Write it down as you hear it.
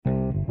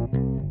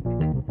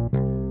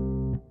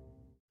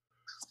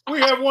We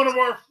have one of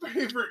our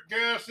favorite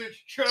guests. It's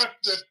Chuck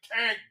the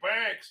Tank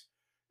Banks.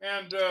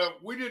 And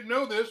we didn't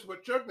know this,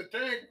 but Chuck the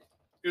Tank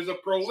is a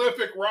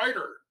prolific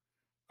writer.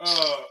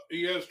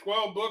 He has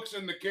 12 books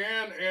in the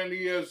can, and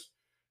he has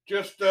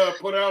just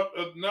put out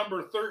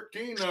number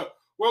 13.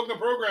 Welcome to the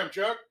program,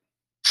 Chuck.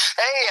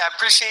 Hey, I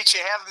appreciate you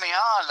having me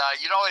on.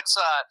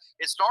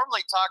 It's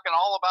normally talking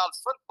all about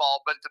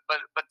football, but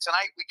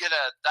tonight we get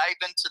to dive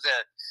into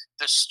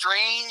the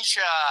strange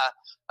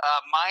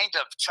mind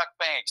of Chuck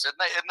Banks. Isn't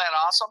that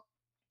awesome?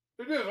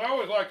 It is. I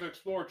always like to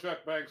explore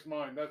Chuck Banks'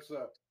 mind. That's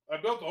I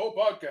built the whole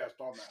podcast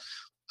on that.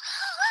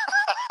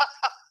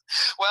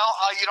 Well,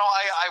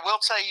 I will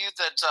tell you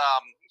that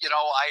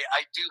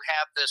I do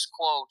have this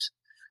quote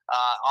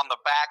on the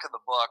back of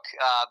the book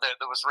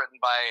that was written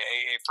by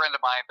a friend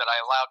of mine that I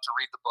allowed to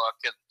read the book,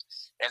 and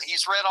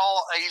he's read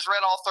all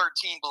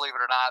 13, believe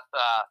it or not.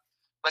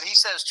 But he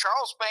says,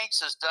 Charles Banks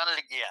has done it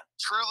again.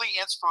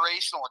 Truly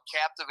inspirational and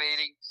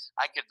captivating.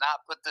 I could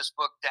not put this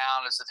book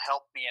down as it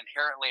helped me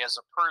inherently as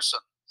a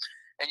person.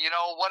 And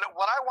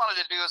what I wanted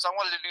to do is I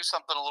wanted to do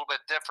something a little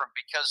bit different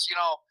because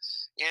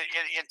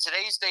in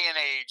today's day and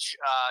age,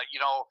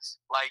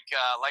 like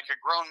a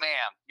grown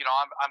man,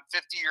 I'm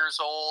 50 years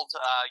old.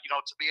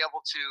 To be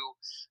able to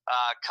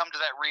come to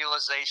that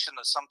realization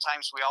that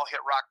sometimes we all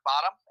hit rock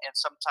bottom, and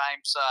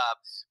sometimes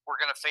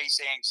we're going to face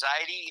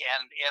anxiety,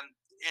 and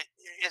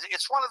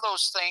it's one of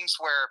those things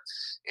where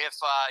if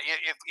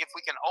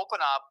we can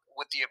open up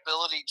with the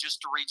ability just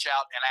to reach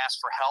out and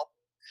ask for help.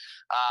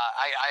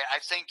 I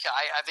think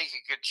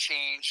it could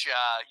change,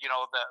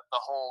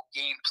 the whole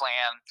game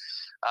plan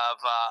of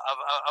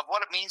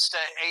what it means to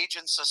age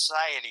in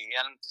society,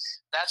 and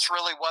that's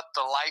really what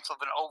the life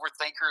of an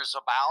overthinker is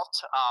about.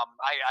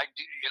 I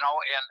do,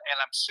 and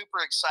I'm super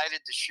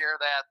excited to share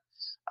that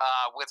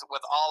with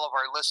all of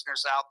our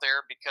listeners out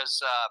there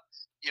because.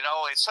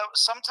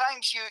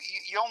 Sometimes you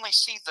only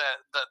see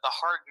the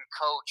hardened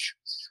coach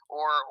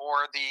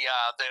or the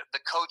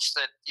coach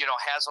that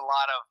has a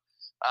lot of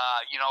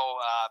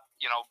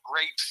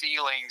great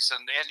feelings,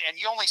 and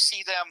you only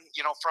see them,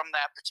 from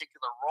that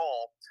particular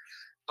role.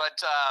 But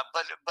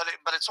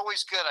it's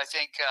always good, I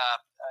think,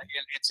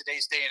 in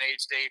today's day and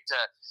age, Dave,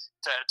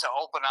 to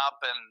open up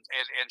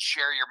and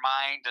share your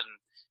mind,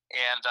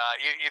 and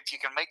if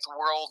you can make the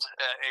world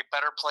a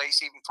better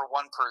place, even for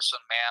one person,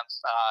 man,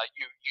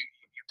 you've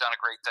done a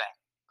great thing.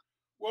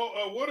 Well,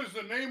 what is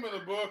the name of the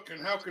book,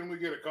 and how can we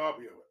get a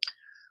copy of it?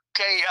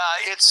 Okay,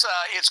 it's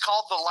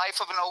called The Life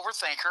of an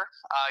Overthinker.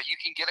 You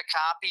can get a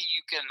copy.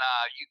 You can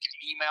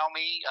email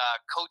me,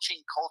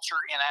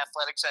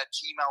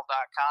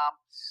 coachingcultureinathletics@gmail.com.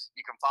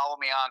 You can follow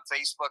me on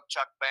Facebook,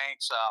 Chuck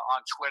Banks,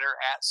 on Twitter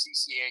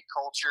 @CCA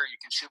Culture. You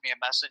can shoot me a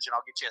message, and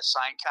I'll get you a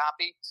signed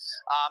copy.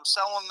 I'm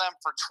selling them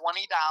for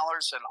 $20,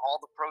 and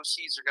all the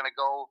proceeds are going to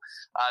go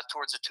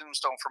towards a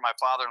tombstone for my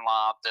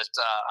father-in-law that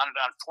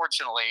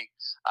unfortunately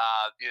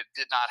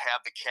did not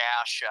have the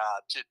cash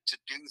to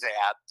do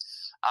that.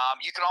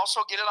 You can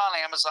also get it on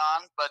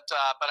Amazon, but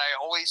I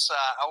always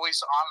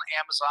on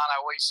Amazon I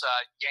always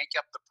yank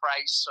up the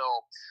price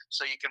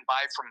so you can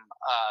buy from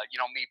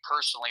me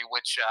personally,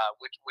 which I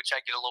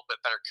get a little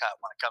bit better cut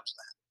when it comes to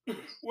that.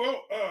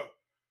 Well,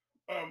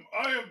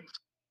 I am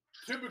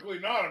typically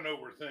not an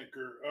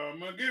overthinker. I'm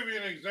gonna give you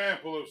an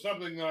example of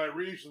something that I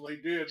recently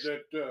did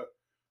that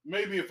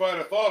maybe if I'd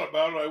have thought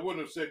about it, I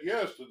wouldn't have said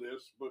yes to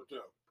this. But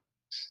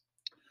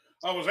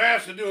I was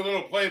asked to do a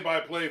little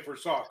play-by-play for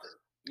soccer,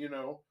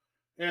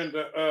 and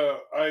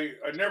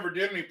I never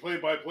did any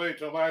play-by-play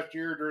until last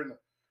year during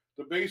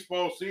the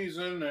baseball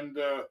season, and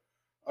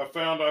I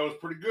found I was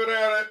pretty good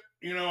at it.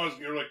 I was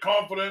really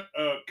confident,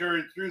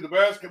 carried through the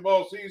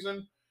basketball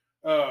season,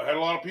 had a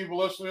lot of people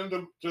listening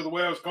to the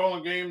way I was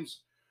calling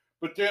games.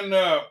 But then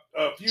a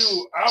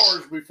few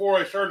hours before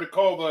I started to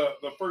call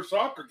the first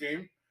soccer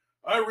game,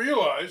 I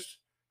realized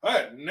I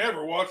had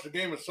never watched a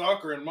game of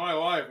soccer in my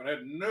life and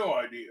had no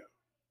idea.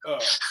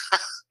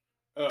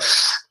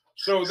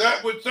 So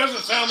that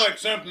doesn't sound like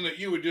something that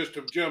you would just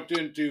have jumped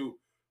into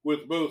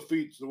with both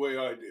feet the way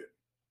I did.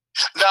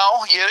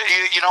 No,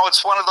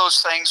 it's one of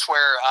those things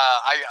where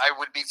I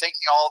would be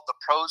thinking all the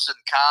pros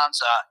and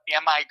cons.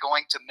 Am I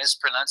going to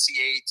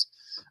mispronunciate,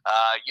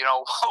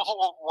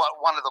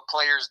 one of the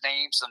players'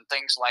 names and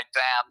things like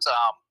that?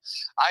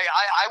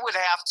 I would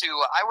have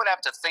to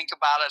think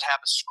about it,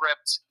 have a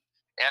script,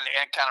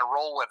 and kind of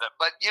roll with it.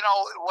 But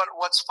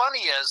what's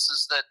funny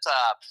is that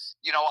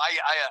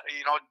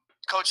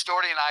Coach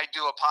Doherty and I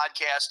do a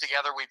podcast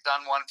together. We've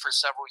done one for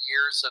several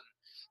years, and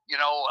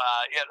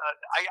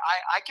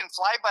I can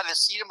fly by the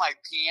seat of my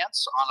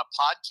pants on a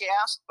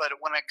podcast, but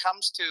when it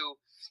comes to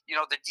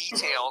the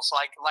details,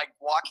 like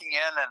walking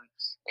in and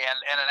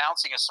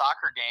announcing a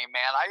soccer game,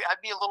 man,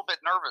 I'd be a little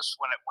bit nervous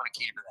when it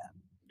came to that.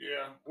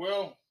 Yeah,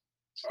 well,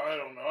 I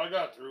don't know. I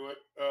got through it.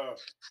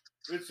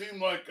 It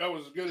seemed like I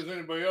was as good as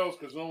anybody else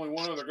because only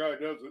one other guy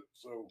does it.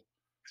 So,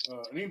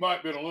 and he might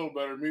have been a little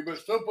better than me, but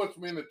it still puts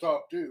me in the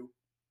top two.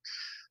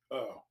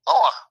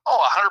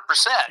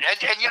 100%.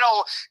 And you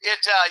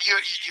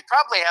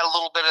probably had a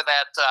little bit of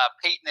that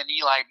Peyton and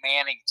Eli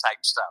Manning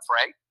type stuff,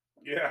 right?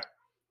 Yeah,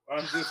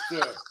 I'm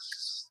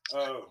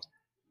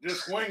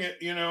just wing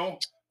it, you know.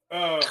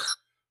 Uh,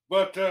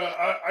 but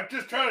I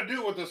just try to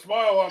do it with a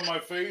smile on my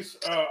face.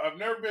 I've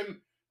never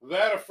been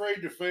that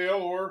afraid to fail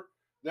or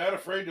that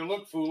afraid to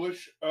look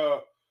foolish.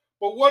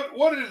 But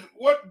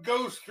what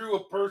goes through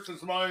a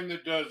person's mind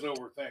that does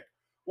overthink?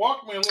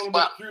 Walk me a little bit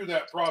Well, through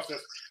that process.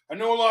 I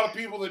know a lot of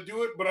people that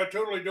do it, but I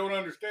totally don't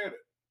understand it.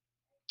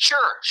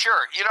 sure.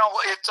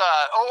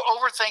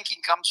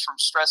 Overthinking comes from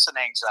stress and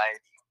anxiety.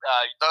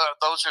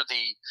 Those are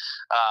the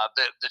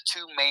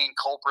two main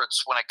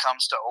culprits when it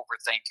comes to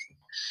overthinking.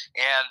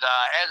 And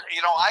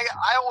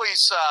I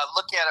always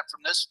look at it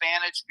from this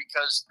vantage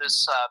because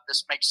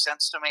this makes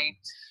sense to me.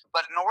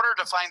 But in order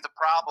to find the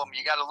problem,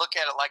 you got to look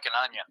at it like an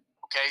onion.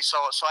 Okay,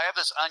 so I have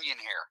this onion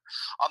here.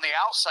 On the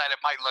outside, it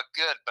might look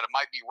good, but it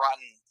might be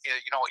rotten,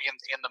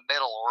 in the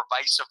middle, or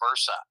vice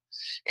versa.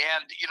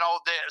 And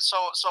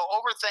so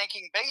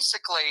overthinking,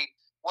 basically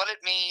what it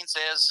means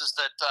is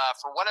that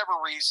for whatever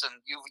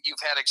reason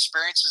you've had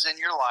experiences in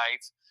your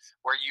life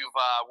where you've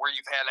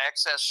had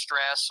excess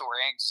stress or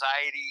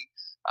anxiety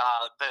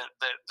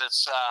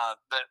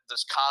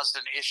that's caused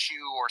an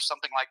issue or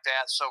something like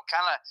that. So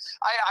kind of,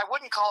 I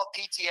wouldn't call it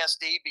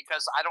PTSD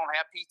because I don't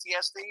have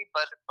PTSD,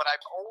 but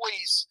I've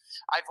always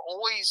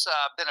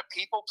been a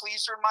people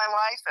pleaser in my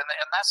life, and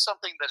that's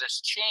something that has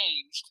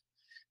changed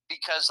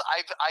because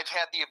I've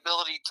had the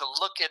ability to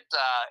look at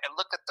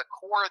the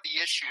core of the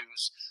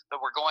issues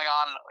that were going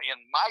on in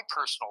my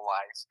personal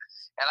life,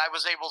 and I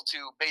was able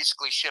to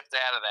basically shift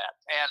out of that.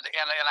 And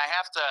I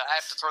have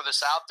to throw this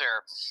out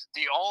there.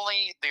 The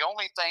only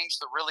things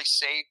that really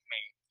saved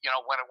me,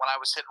 when I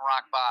was hitting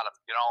rock bottom,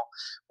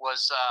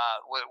 was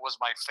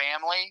my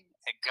family,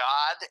 and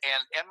God,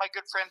 and my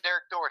good friend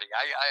Derek Doherty.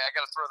 I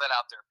got to throw that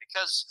out there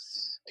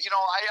because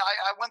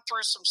I went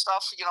through some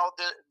stuff,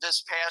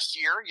 this past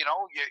year. You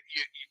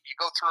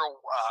go through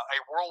a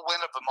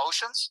whirlwind of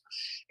emotions,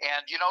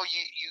 and you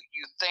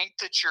think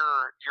that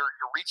you're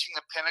reaching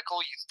the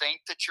pinnacle. You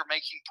think that you're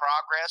making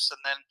progress,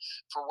 and then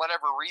for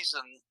whatever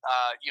reason,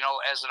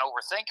 as an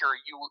overthinker,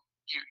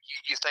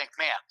 you think,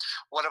 man,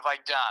 what have I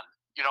done?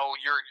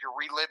 You're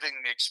reliving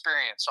the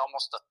experience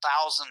almost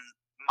 1,000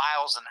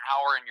 miles an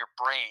hour in your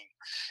brain,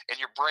 and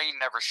your brain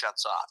never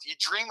shuts off. You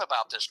dream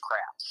about this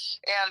crap,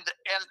 and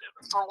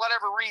for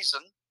whatever reason,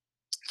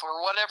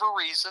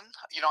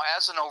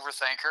 as an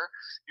overthinker,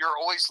 you're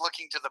always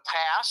looking to the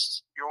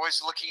past, you're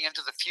always looking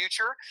into the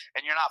future,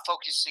 and you're not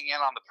focusing in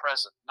on the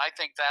present. And I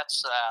think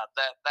that's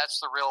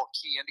the real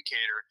key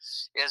indicator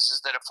is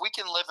that if we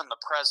can live in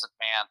the present,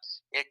 man,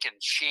 it can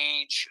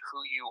change who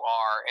you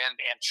are. And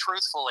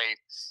truthfully,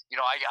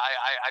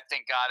 I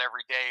thank God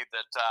every day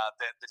that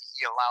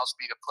He allows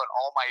me to put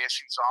all my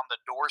issues on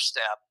the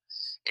doorstep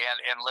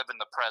and live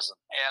in the present.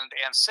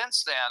 And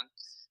since then,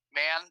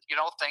 man,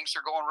 things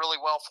are going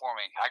really well for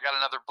me. I got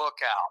another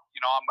book out.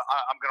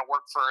 I'm going to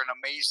work for an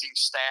amazing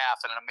staff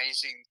and an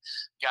amazing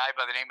guy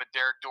by the name of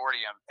Derek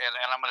Doherty, and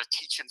I'm going to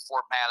teach in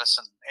Fort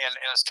Madison, and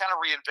it's kind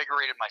of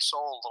reinvigorated my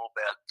soul a little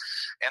bit.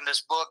 And this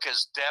book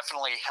has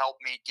definitely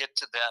helped me get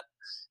to that,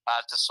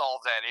 to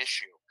solve that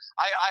issue.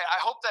 I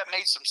hope that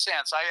made some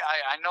sense.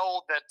 I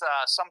know that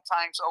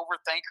sometimes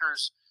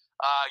overthinkers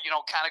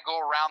kind of go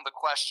around the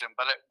question,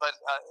 but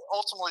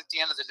ultimately, at the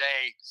end of the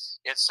day,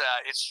 it's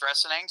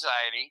stress and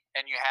anxiety,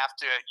 and you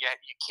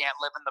can't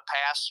live in the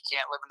past, you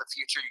can't live in the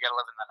future, you got to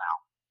live in the now.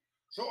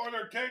 So, are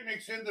there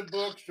techniques in the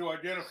books to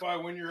identify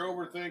when you're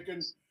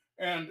overthinking?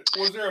 And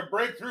was there a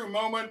breakthrough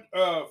moment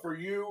for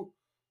you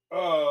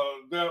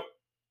that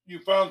you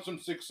found some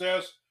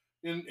success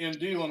in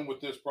dealing with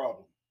this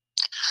problem?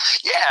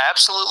 Yeah,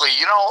 absolutely.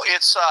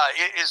 It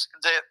is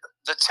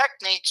the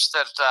techniques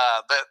that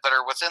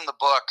are within the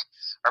book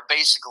are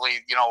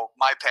basically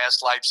my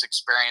past life's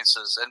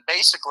experiences, and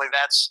basically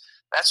that's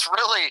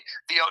really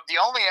the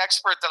only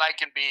expert that I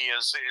can be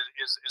is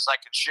I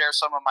can share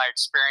some of my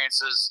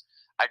experiences.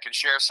 I can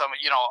share some,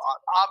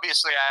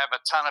 obviously I have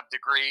a ton of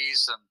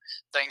degrees and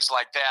things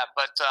like that,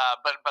 but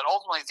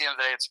ultimately at the end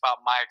of the day, it's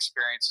about my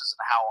experiences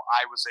and how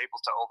I was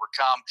able to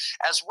overcome,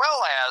 as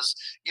well as,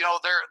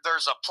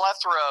 there's a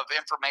plethora of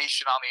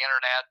information on the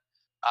internet.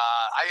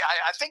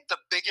 I think the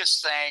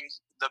biggest thing,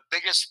 the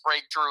biggest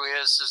breakthrough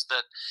is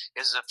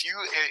if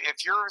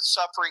you're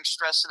suffering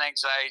stress and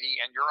anxiety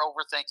and you're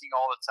overthinking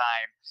all the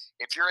time,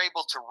 if you're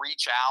able to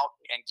reach out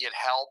and get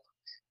help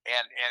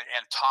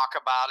and talk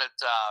about it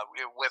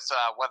with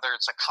whether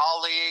it's a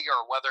colleague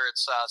or whether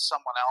it's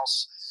someone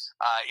else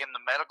in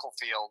the medical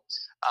field,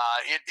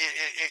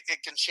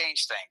 it can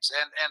change things.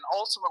 And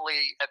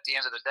ultimately, at the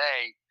end of the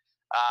day,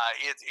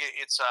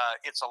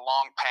 it's a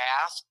long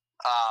path.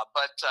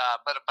 But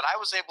I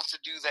was able to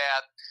do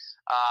that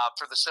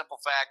for the simple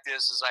fact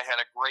is I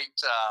had a great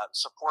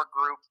support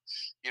group,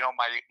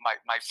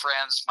 my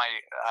friends,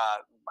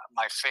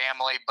 my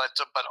family, but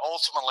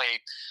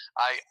ultimately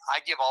I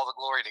give all the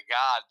glory to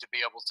God to be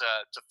able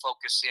to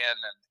focus in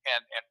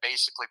and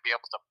basically be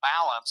able to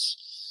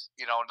balance,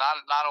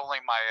 not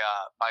only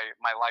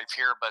my life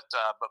here, but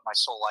my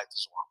soul life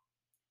as well.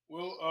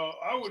 Well,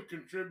 I would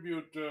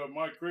contribute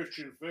my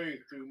Christian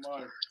faith to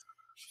my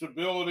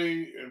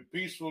stability and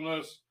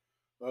peacefulness,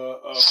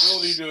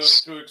 ability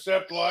to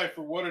accept life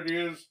for what it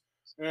is.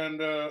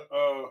 And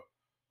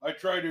I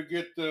try to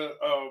get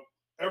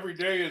every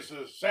day is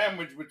a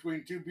sandwich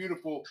between two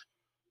beautiful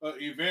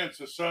events,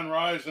 a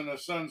sunrise and a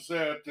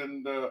sunset.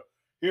 And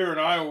here in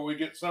Iowa, we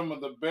get some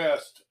of the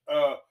best.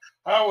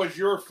 How has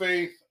your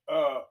faith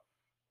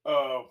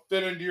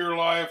fit into your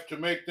life to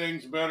make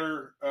things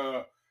better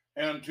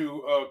and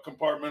to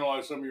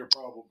compartmentalize some of your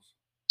problems?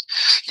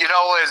 And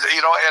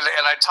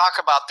I talk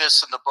about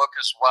this in the book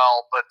as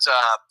well, but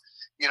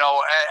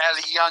at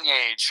a young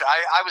age,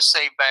 I was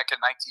saved back in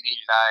 1989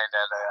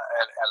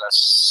 at a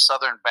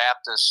Southern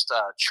Baptist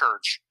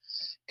church,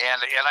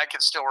 and I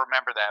can still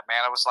remember that,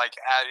 man. It was like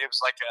a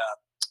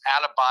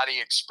out of body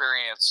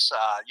experience,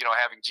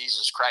 having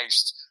Jesus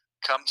Christ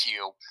come to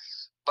you.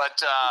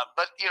 But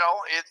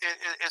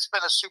it's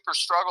been a super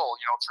struggle,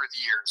 through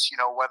the years.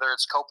 Whether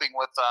it's coping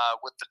with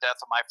the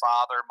death of my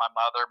father, my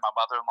mother, my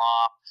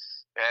mother-in-law,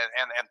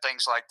 and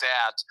things like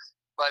that.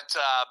 But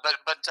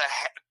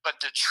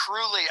to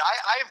truly,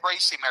 I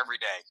embrace him every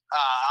day.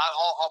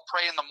 I'll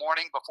pray in the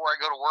morning before I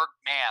go to work.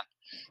 Man,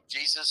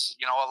 Jesus,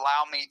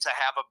 allow me to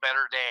have a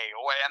better day.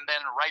 And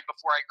then right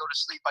before I go to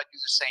sleep, I do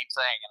the same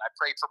thing, and I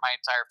pray for my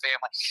entire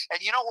family. And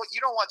you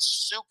know what's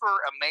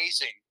super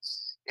amazing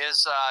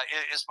is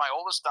my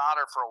oldest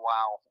daughter for a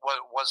while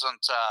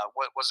wasn't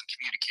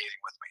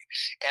communicating with me,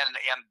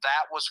 and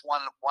that was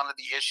one of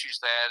the issues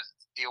that I had to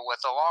deal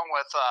with, along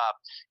with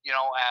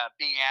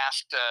being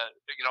asked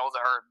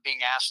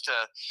to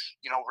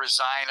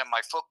resign in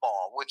my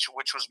football, which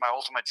was my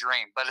ultimate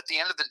dream. But at the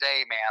end of the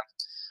day, man,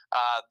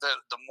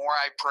 the more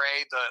I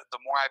pray,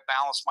 the more I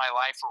balance my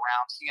life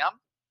around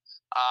him,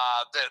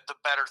 the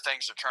better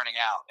things are turning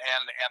out,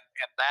 and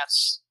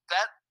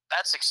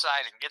that's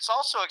exciting. It's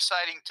also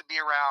exciting to be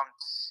around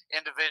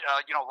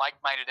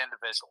like-minded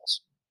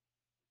individuals.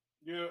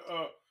 Yeah,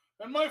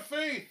 and my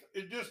faith,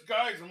 it just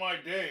guides my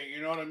day.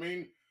 You know what I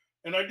mean?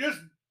 And I just,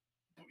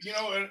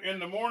 in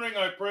the morning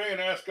I pray and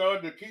ask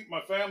God to keep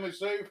my family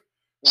safe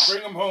and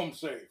bring them home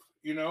safe.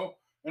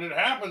 And it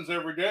happens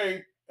every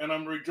day, and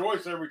I'm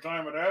rejoiced every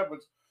time it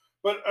happens.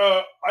 But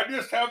I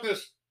just have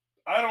this,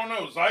 I don't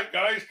know,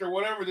 zeitgeist or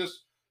whatever,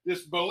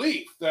 this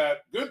belief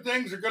that good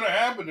things are going to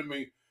happen to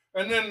me.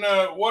 And then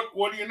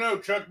what do you know?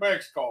 Chuck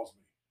Banks calls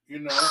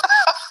me.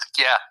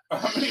 Yeah.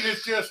 I mean,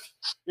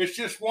 it's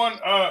just one.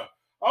 I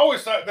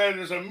always thought that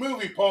there's a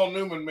movie Paul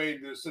Newman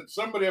made that said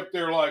somebody up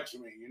there likes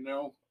me.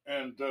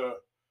 And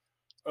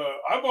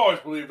I've always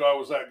believed I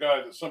was that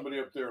guy that somebody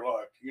up there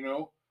liked.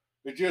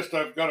 It just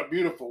I've got a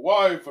beautiful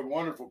wife and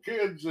wonderful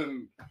kids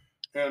and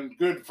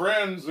good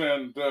friends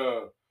and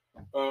a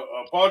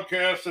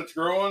podcast that's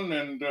growing,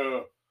 and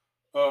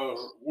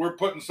we're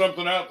putting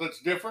something out that's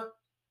different.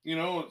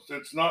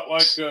 It's not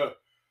like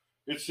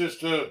it's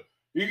just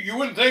you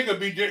wouldn't think it'd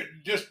be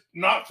just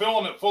not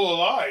filling it full of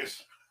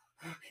lies,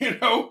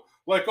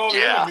 like all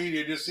the other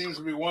media just seems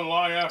to be one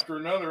lie after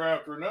another,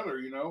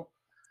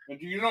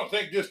 and you don't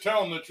think just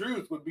telling the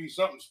truth would be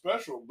something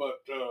special, but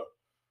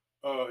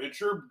it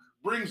sure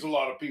brings a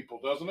lot of people,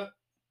 doesn't it?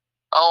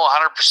 Oh,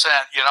 100%.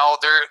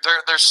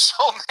 There's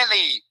so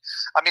many.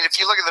 I mean, if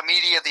you look at the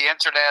media, the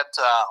internet,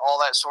 all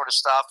that sort of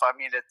stuff, I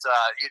mean, it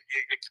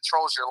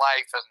controls your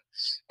life, and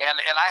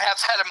I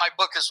have that in my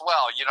book as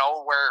well.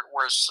 Where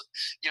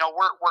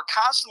we're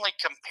constantly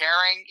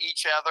comparing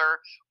each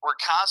other. We're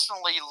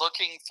constantly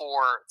looking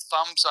for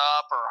thumbs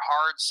up or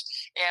hearts,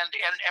 and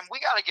we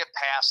got to get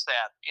past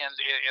that in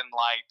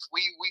life.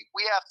 We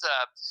have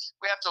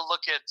to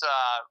look at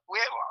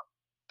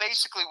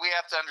basically, we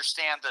have to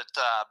understand that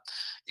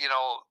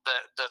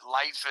that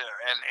life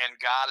and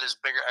God is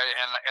bigger,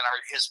 and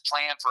His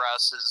plan for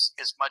us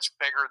is much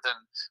bigger than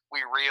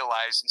we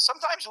realize. And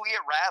sometimes we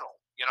get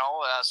rattled.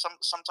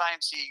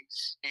 Sometimes He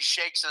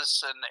shakes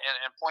us and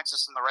points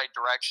us in the right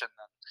direction.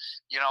 And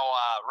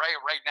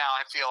right now,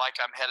 I feel like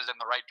I'm headed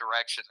in the right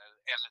direction,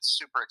 and it's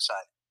super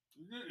exciting.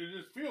 It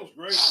just feels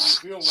great when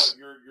you feel like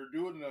you're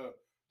doing the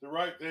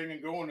right thing and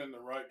going in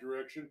the right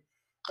direction.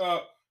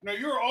 Now,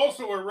 you're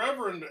also a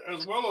reverend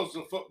as well as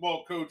a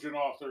football coach and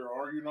author,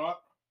 are you not?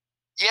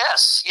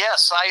 Yes.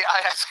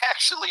 I've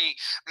actually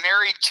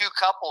married two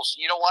couples.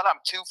 You know what?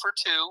 I'm 2 for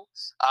 2.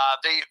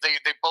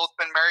 They've both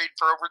been married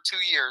for over 2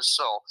 years.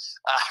 So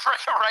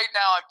right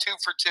now I'm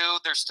 2 for 2.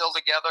 They're still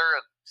together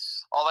and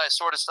all that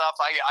sort of stuff.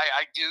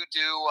 I do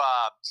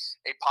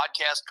a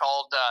podcast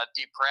called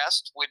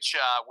Depressed, which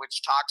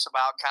talks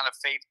about kind of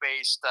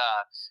faith-based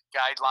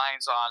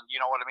guidelines on,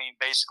 what I mean,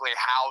 basically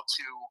how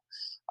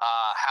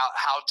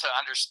to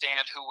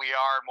understand who we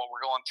are and what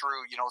we're going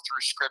through,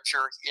 through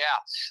Scripture.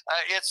 Yeah,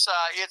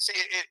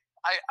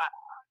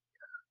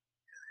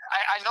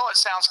 I know it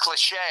sounds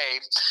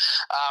cliche,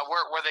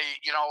 where they,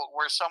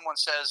 where someone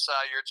says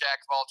you're a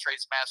jack of all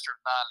trades, master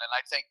of none, and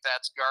I think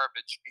that's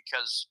garbage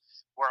because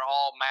we're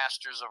all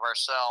masters of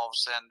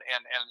ourselves, and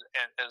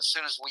as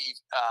soon as we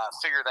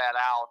figure that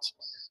out,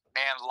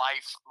 man,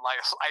 life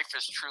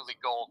is truly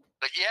golden.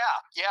 But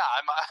yeah,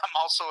 I'm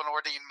also an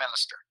ordained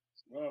minister.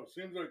 Well, it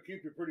seems like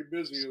keep you pretty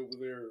busy over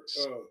there.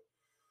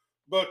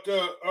 But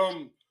the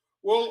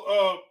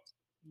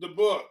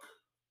book.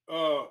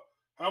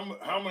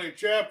 How many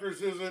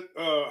chapters is it?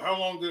 How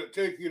long did it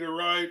take you to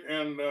write?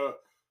 And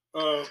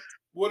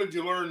what did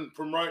you learn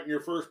from writing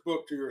your first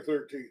book to your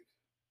 13th?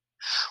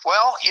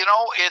 Well,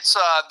 it's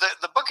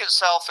the book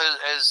itself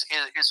is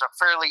a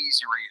fairly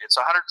easy read. It's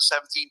 117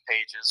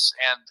 pages,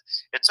 and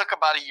it took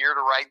about a year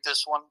to write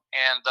this one.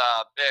 And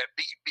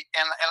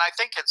and I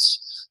think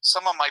it's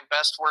some of my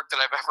best work that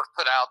I've ever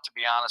put out. To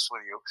be honest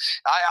with you,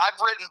 I've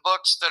written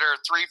books that are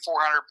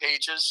 300-400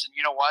 pages, and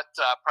you know what?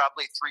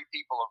 Probably three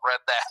people have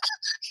read that,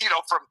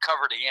 from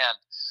cover to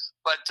end.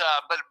 But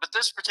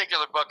this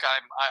particular book,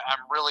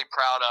 I'm really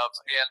proud of,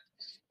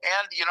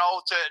 and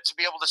to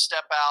be able to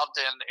step out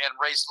and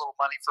raise a little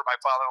money for my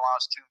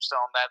father-in-law's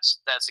tombstone,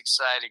 that's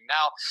exciting.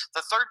 Now,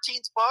 the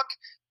 13th book,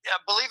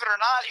 believe it or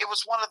not, it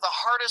was one of the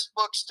hardest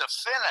books to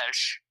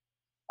finish.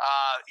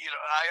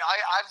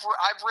 I've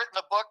written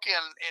a book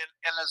in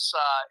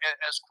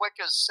as quick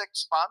as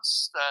 6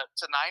 months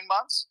to 9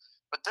 months,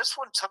 but this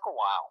one took a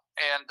while.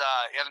 And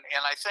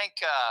I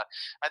think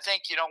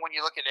when you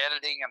look at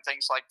editing and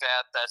things like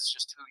that, that's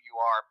just who you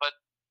are. But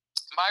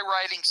my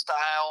writing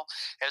style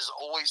has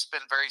always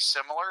been very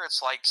similar.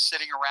 It's like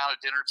sitting around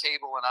a dinner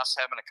table and us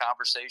having a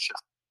conversation.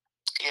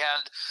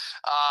 And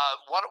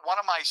one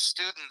of my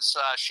students,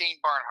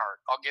 Shane Barnhart,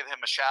 I'll give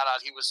him a shout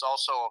out. He was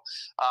also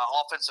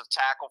offensive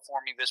tackle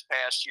for me this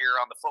past year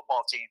on the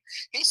football team.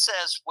 He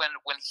says when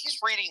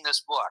he's reading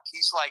this book,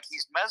 he's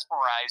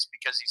mesmerized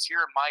because he's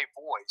hearing my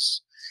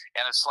voice,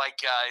 and it's like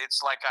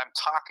I'm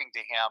talking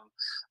to him,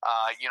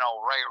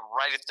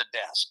 right at the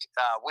desk,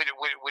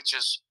 which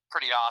is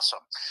pretty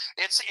awesome.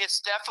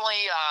 It's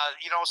definitely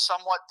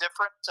somewhat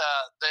different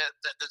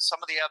than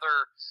some of the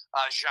other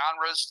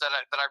genres that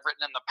I've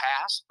written in the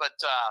past, but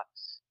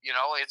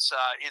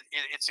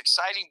it's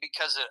exciting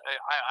because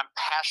I'm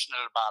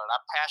passionate about it.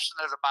 I'm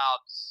passionate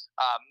about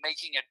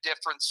making a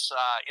difference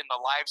in the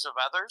lives of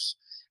others,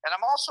 and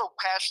I'm also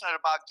passionate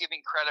about giving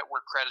credit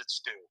where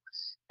credit's due.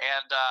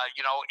 And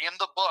in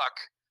the book,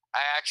 I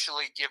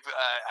actually give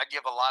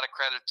a lot of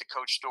credit to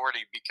Coach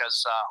Doherty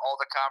because all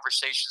the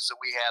conversations that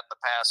we had in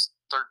the past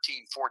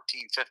 13,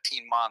 14,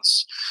 15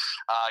 months,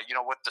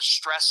 with the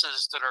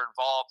stresses that are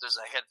involved as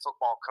a head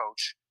football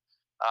coach,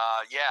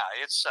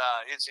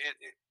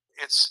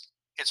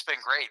 it's been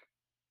great.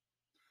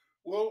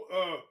 Well,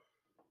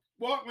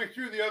 walk me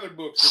through the other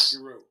books that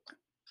you wrote.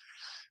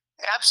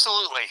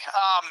 Absolutely.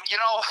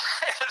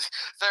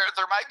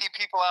 There might be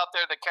people out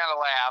there that kind of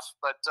laugh,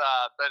 but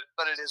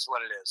it is what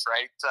it is,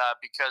 right?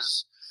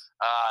 Because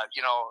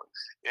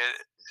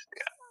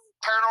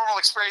Paranormal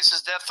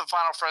Experiences, Death: The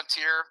Final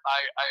Frontier.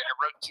 I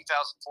wrote in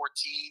 2014.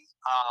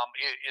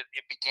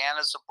 It began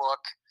as a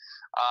book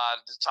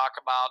to talk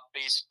about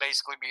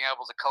basically being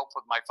able to cope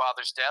with my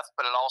father's death,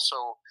 but it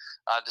also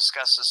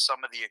discusses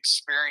some of the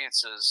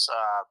experiences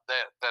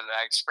that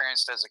I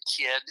experienced as a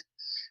kid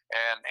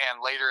and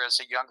later as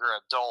a younger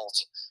adult.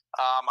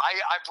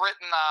 I've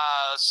written,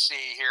 let's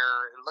see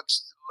here, it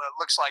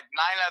looks like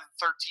 9 out of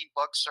 13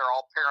 books are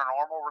all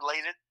paranormal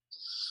related.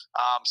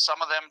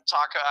 Some of them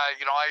talk,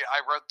 I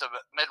wrote the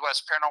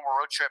Midwest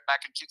Paranormal Road Trip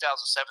back in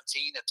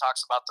 2017. It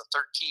talks about the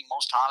 13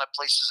 most haunted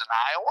places in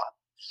Iowa.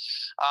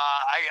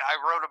 I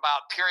wrote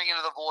about Peering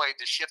into the Void,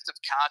 the shift of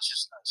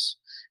consciousness.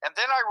 And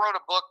then I wrote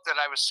a book that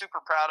I was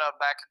super proud of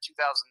back in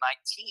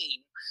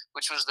 2019,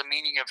 which was The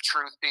Meaning of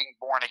Truth, Being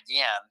Born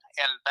Again.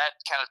 And that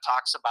kind of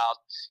talks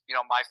about,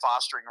 my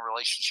fostering a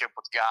relationship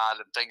with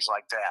God and things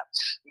like that.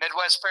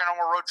 Midwest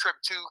Paranormal Road Trip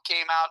 2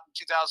 came out in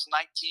 2019.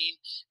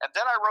 And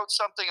then I wrote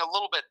something a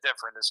little bit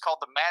different. It's called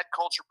The Mad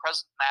Culture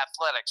President in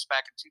Athletics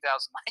back in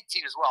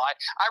 2019 as well. I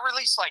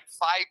released like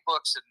 5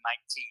 books in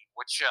 19,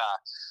 which,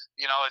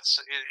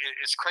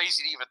 it's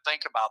crazy to even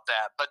think about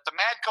that. But the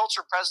Mad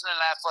Culture President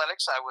in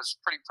Athletics, I was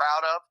pretty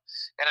proud of,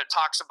 and it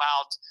talks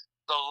about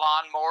the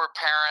lawnmower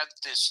parent,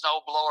 the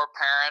snowblower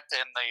parent,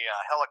 and the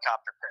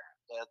helicopter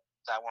parent.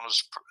 That one was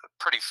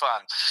pretty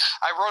fun.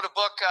 I wrote a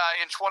book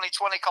in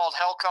 2020 called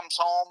Hell Comes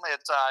Home.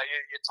 It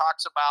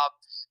talks about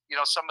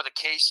some of the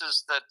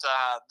cases that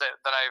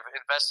I've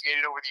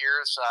investigated over the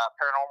years,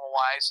 paranormal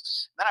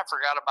wise. And then I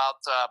forgot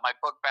about my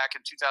book back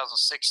in 2016.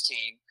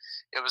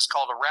 It was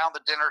called Around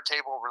the Dinner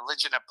Table: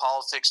 Religion and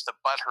Politics: The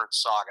Butthurt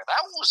Saga.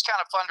 That one was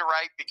kind of fun to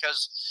write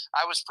because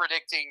I was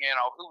predicting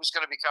who was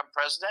going to become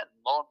president,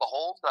 and lo and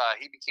behold,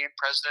 he became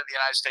president of the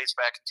United States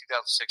back in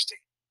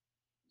 2016.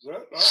 I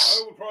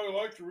would probably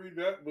like to read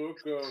that book.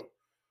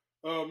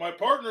 My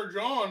partner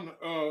John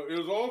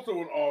is also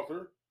an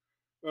author.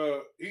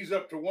 He's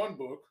up to 1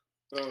 book,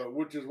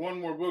 which is 1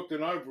 more book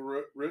than I've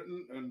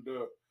written, and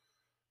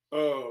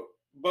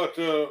but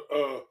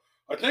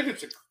I think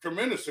it's a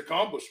tremendous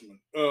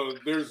accomplishment.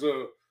 There's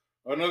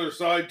another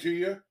side to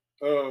you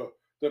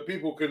that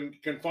people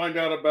can find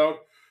out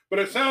about. But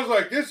it sounds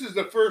like this is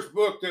the first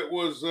book that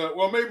was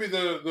maybe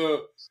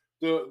the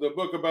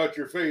book about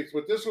your faith,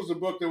 but this was a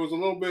book that was a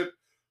little bit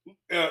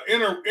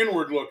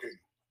inward looking,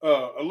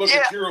 a look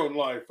at your own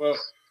life.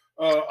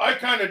 I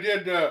kind of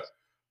did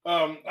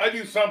I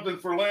do something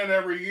for Lynn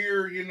every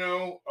year, and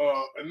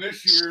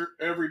this year,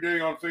 every day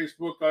on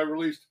Facebook, I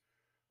released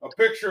a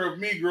picture of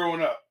me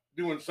growing up,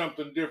 doing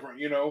something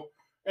different,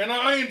 and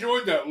I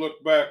enjoyed that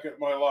look back at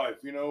my life,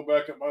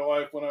 back at my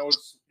life when I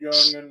was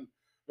young and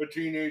a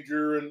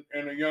teenager and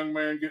a young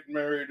man getting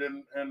married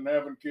and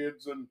having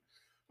kids and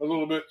a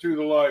little bit through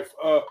the life.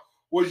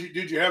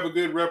 Did you have a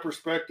good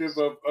retrospective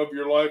of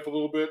your life a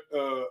little bit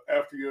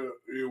after you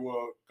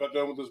got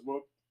done with this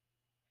book?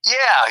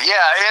 Yeah,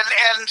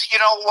 and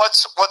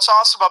what's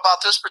awesome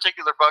about this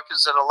particular book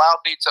is it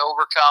allowed me to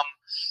overcome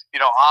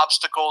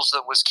obstacles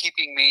that was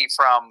keeping me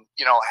from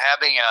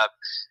having a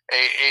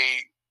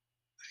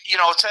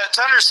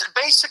to understand,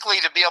 basically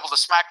to be able to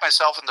smack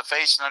myself in the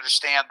face and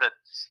understand that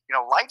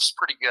life's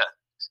pretty good.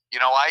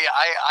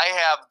 I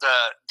have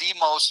the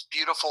most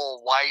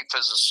beautiful wife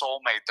as a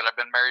soulmate that I've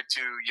been married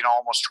to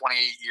almost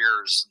 28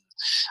 years.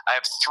 I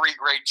have 3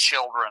 great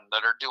children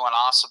that are doing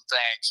awesome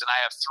things, and I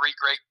have 3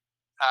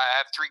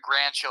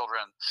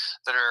 grandchildren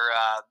that are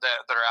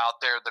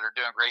out there that are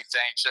doing great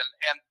things,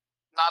 and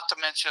not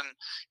to mention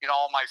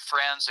all my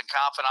friends and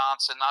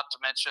confidants, and not to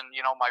mention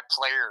my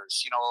players.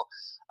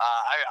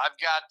 I've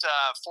got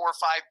 4 or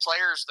 5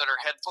 players that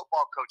are head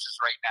football coaches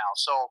right now.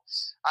 So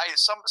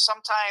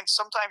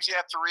sometimes you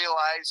have to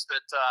realize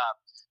that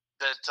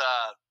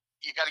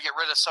you got to get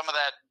rid of some of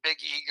that big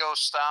ego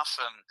stuff,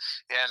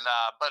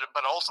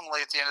 but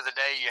ultimately at the end of the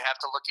day, you have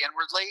to look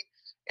inwardly.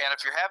 And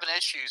if you're having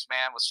issues,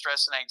 man, with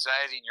stress and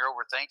anxiety, and you're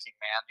overthinking,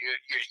 man, you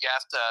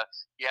have to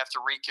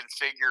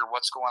reconfigure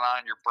what's going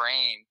on in your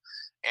brain,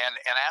 and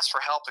ask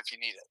for help if you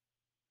need it.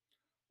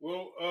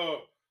 Well,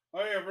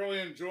 I have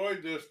really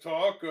enjoyed this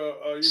talk.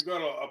 You've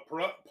got a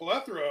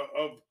plethora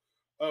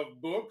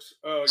of books.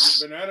 You've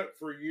been at it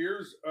for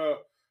years.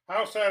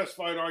 How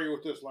satisfied are you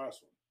with this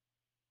last one?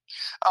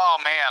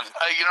 Oh man,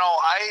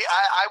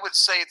 I would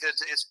say that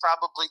it's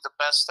probably the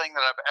best thing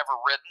that I've ever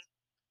written.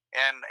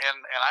 And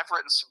I've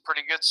written some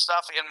pretty good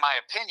stuff in my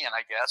opinion,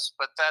 I guess,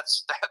 but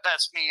that's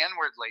me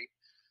inwardly.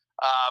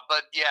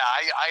 But yeah,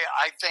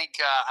 I think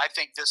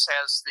this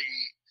has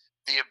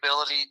the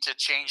ability to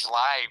change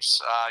lives,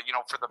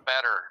 for the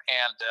better,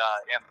 and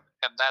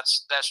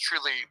that's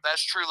truly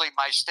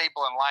my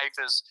staple in life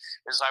is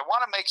I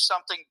want to make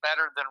something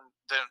better than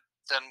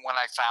when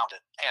I found it,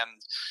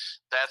 and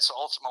that's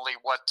ultimately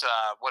what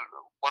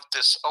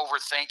this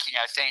overthinking,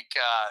 I think,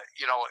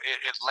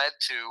 it led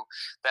to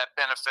that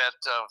benefit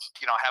of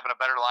having a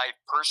better life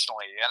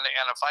personally, and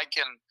if I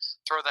can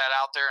throw that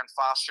out there and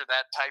foster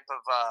that type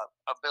of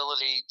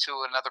ability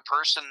to another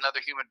person, another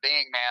human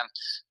being, man,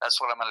 that's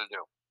what I'm going to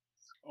do.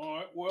 All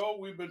right. Well,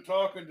 we've been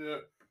talking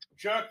to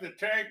Chuck the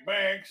Tank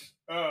Banks,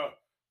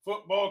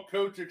 football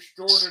coach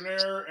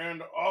extraordinaire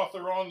and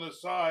author on the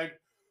side.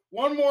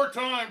 One more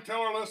time,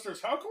 tell our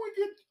listeners, how can we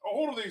get a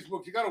hold of these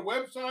books? You got a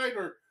website,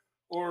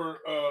 or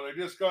they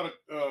just got to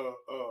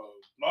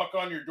knock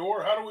on your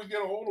door? How do we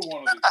get a hold of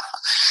one of these?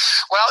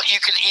 Well, you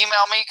can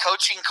email me,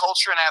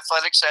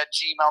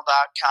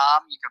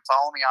 coachingcultureandathletics@gmail.com. You can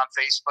follow me on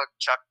Facebook,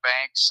 Chuck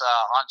Banks,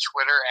 on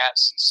Twitter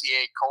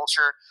 @CCA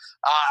Culture.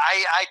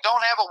 I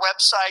don't have a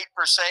website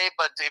per se,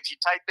 but if you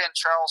type in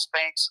Charles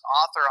Banks,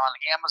 author, on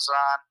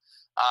Amazon,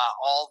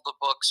 all the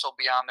books will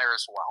be on there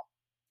as well.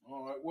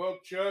 All right. Well,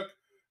 Chuck,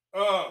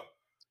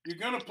 you're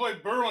going to play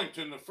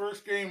Burlington the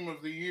first game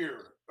of the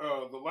year.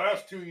 The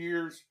last 2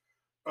 years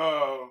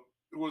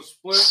it was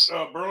split.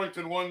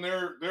 Burlington won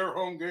their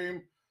home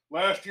game.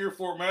 Last year,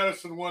 Fort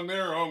Madison won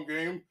their home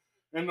game.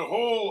 And the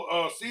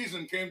whole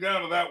season came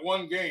down to that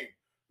one game.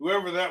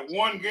 Whoever that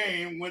one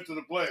game went to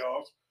the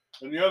playoffs,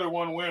 and the other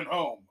one went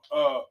home.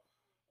 How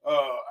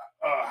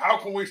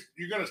can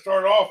you're going to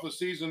start off the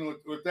season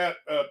with that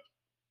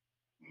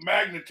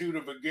magnitude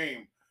of a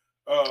game.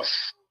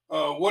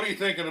 What are you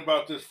thinking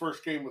about this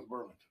first game with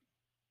Burlington?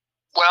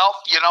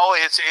 Well,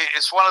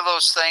 it's one of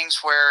those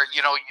things where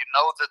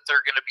that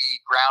they're going to be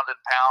ground and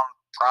pound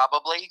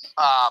probably.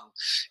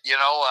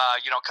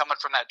 Coming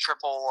from that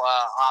triple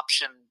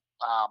option,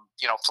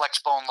 flex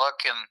bone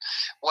look, and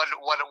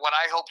what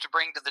I hope to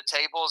bring to the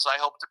table is I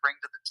hope to bring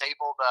to the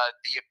table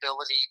the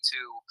ability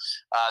to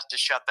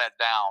shut that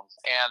down,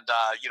 and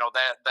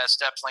that's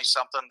definitely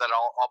something that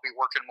I'll be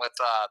working with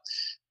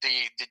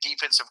the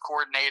defensive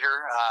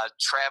coordinator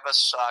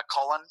Travis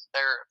Cullen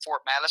there at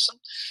Fort Madison,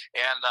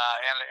 and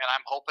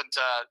I'm hoping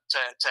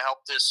to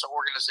help this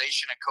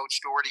organization and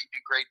Coach Doherty do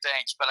great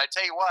things. But I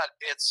tell you what,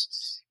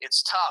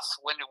 it's tough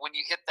when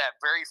you hit that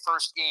very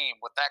first game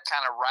with that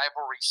kind of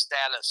rivalry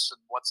status and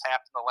what's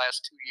happened the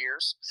last 2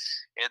 years.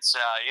 It's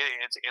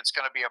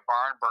going to be a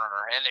barn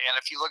burner, and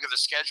if you look at the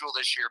schedule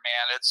this year,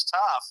 man, it's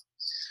tough.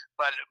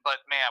 But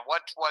man,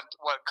 what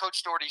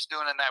Coach Doherty's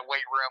doing in that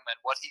weight room and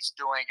what he's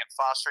doing and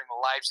fostering the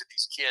lives of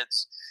these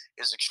kids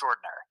is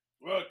extraordinary.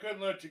 Well, I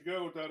couldn't let you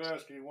go without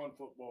asking you one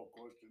football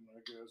question, I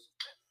guess.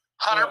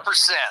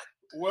 100%.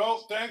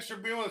 Well, thanks for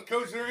being with us,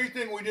 Coach. Is there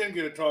anything we didn't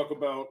get to talk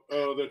about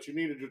that you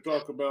needed to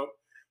talk about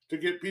to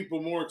get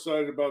people more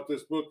excited about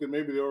this book than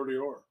maybe they already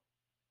are?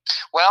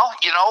 Well,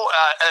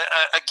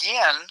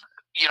 again,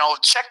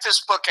 check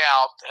this book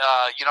out.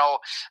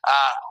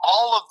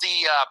 All of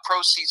the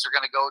proceeds are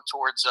going to go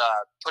towards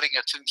putting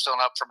a tombstone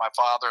up for my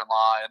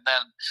father-in-law, and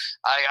then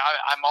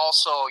I'm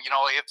also,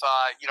 if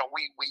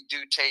we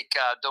do take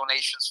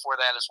donations for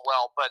that as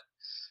well. But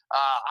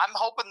I'm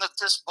hoping that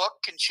this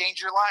book can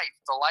change your life,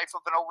 The Life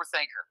of an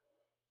Overthinker.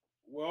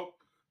 Well,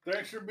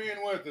 thanks for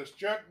being with us,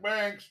 Chuck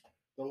Banks,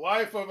 The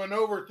Life of an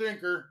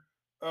Overthinker,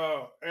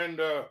 and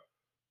a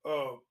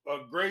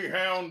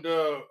Greyhound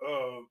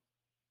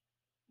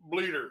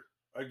bleeder,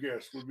 I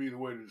guess would be the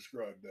way to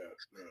describe that.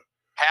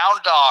 Hound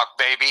dog,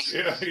 baby.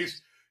 Yeah,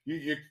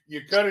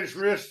 you cut his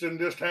wrist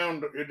and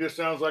it just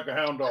sounds like a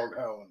hound dog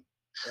howling.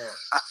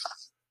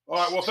 All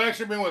right, well, thanks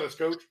for being with us,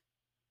 Coach.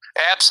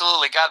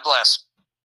 Absolutely. God bless.